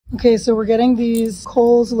Okay, so we're getting these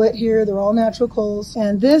coals lit here. They're all natural coals.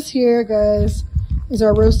 And this here, guys, is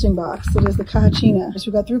our roasting box. It is the Caja China.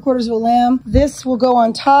 So we've got 3/4 of a lamb. This will go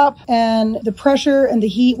on top, and the pressure and the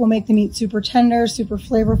heat will make the meat super tender, super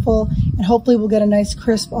flavorful, and hopefully we'll get a nice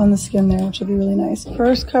crisp on the skin there, which will be really nice.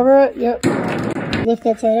 First, cover it. Yep. Lift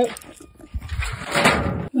that side up.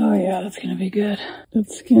 Oh yeah, that's gonna be good.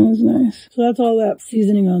 That skin is nice. So that's all that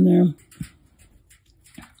seasoning on there.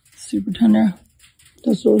 Super tender.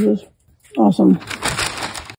 That's delicious. Awesome.